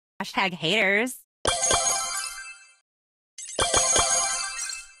Hashtag haters.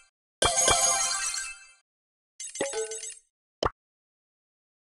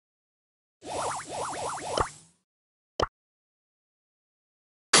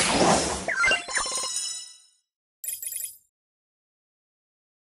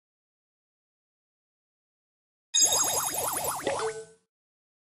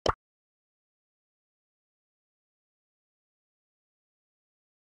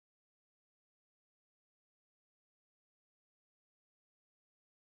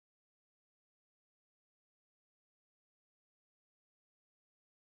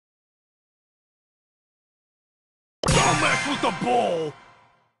 Don't mess with the ball!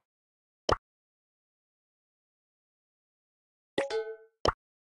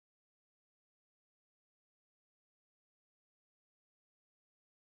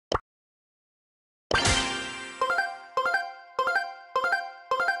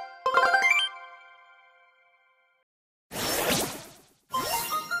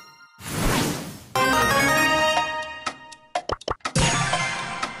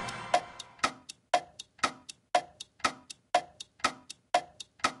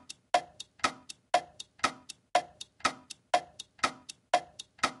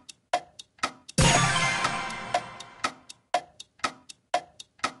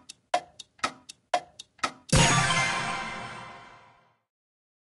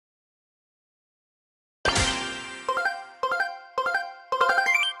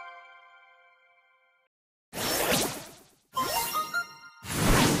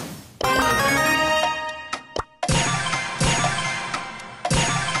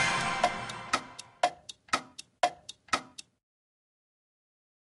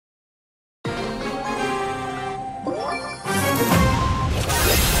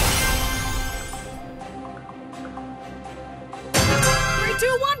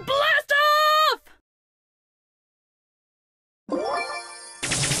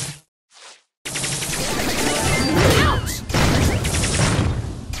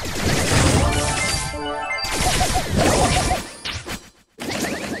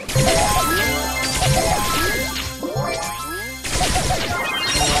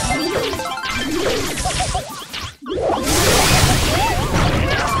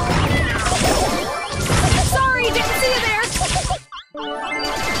 Sorry, didn't see you there!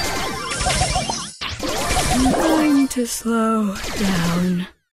 I'm going to slow down.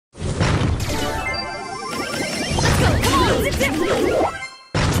 Let's go! Come on! Zip, zip!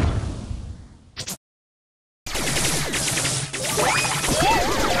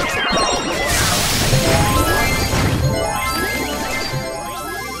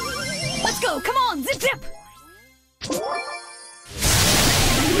 Let's go! Come on! Zip, zip!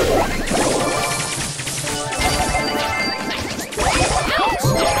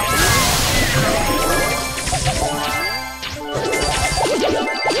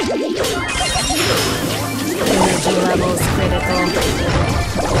 Energy levels critical.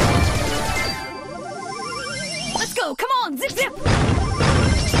 Let's go! Come on! Zip, zip!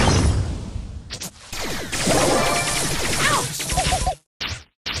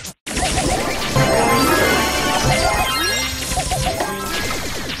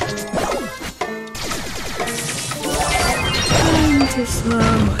 Time to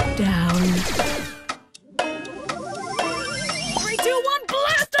slow down. 3, 2, 1,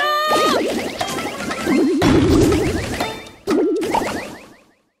 blast off!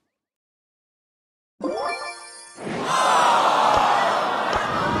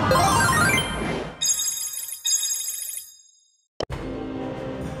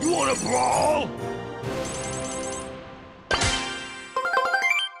 You wanna brawl?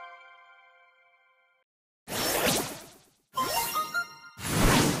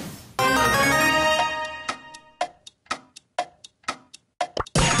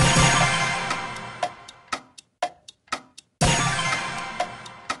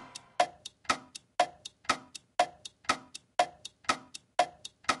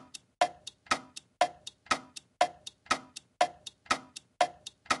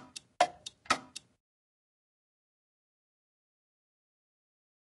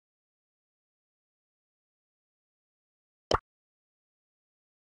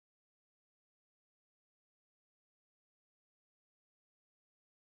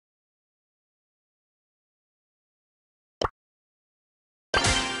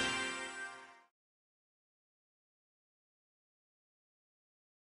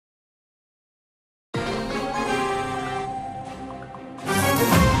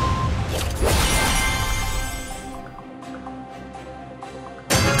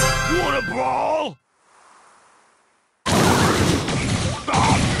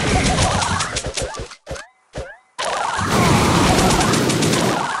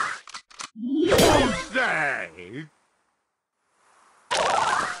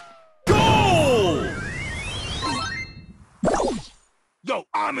 No,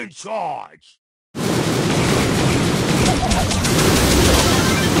 I'm in charge.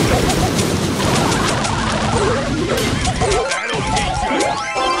 That'll teach you.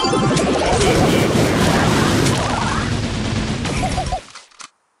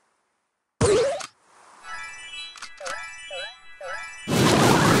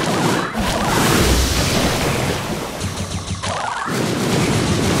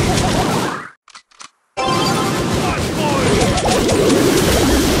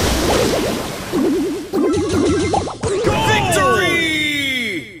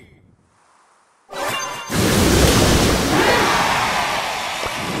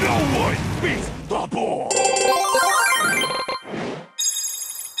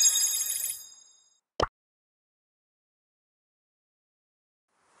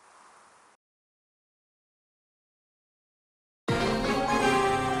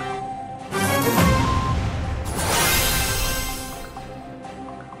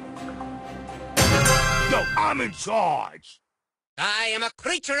 No, I'm in charge. I am a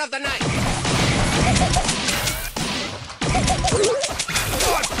creature of the night.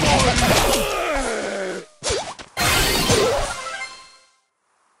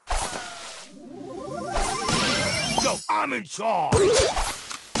 No, I'm in charge. What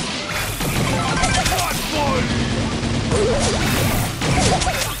fun!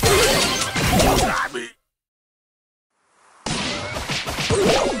 Got me.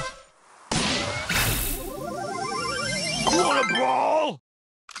 You wanna brawl?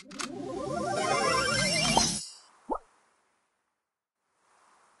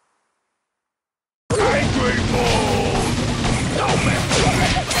 Angry Bull! Don't mess with me!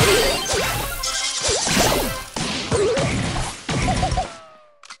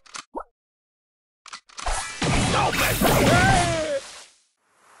 Don't mess with me!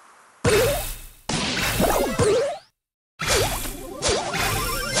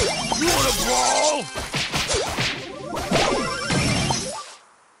 You wanna brawl?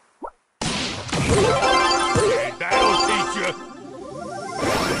 That'll teach you!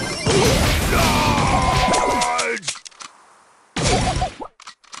 Dodge!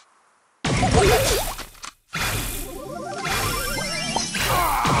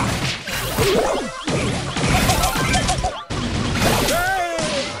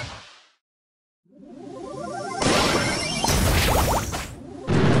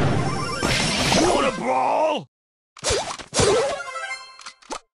 You wanna brawl?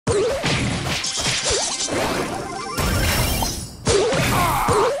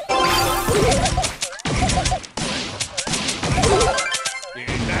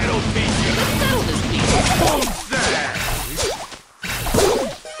 That'll teach you! What's that?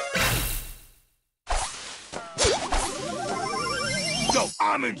 So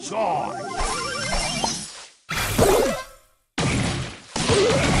I'm in charge!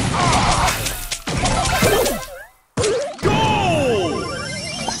 Go!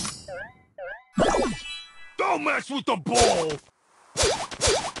 Don't mess with the ball!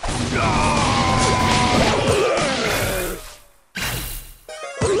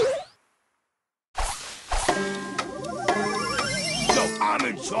 So I'm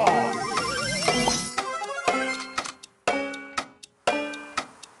in charge!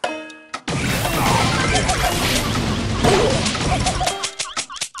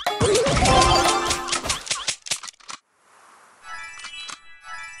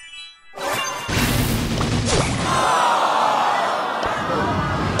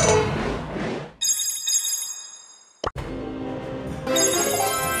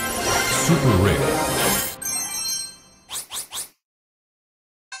 Super Rick.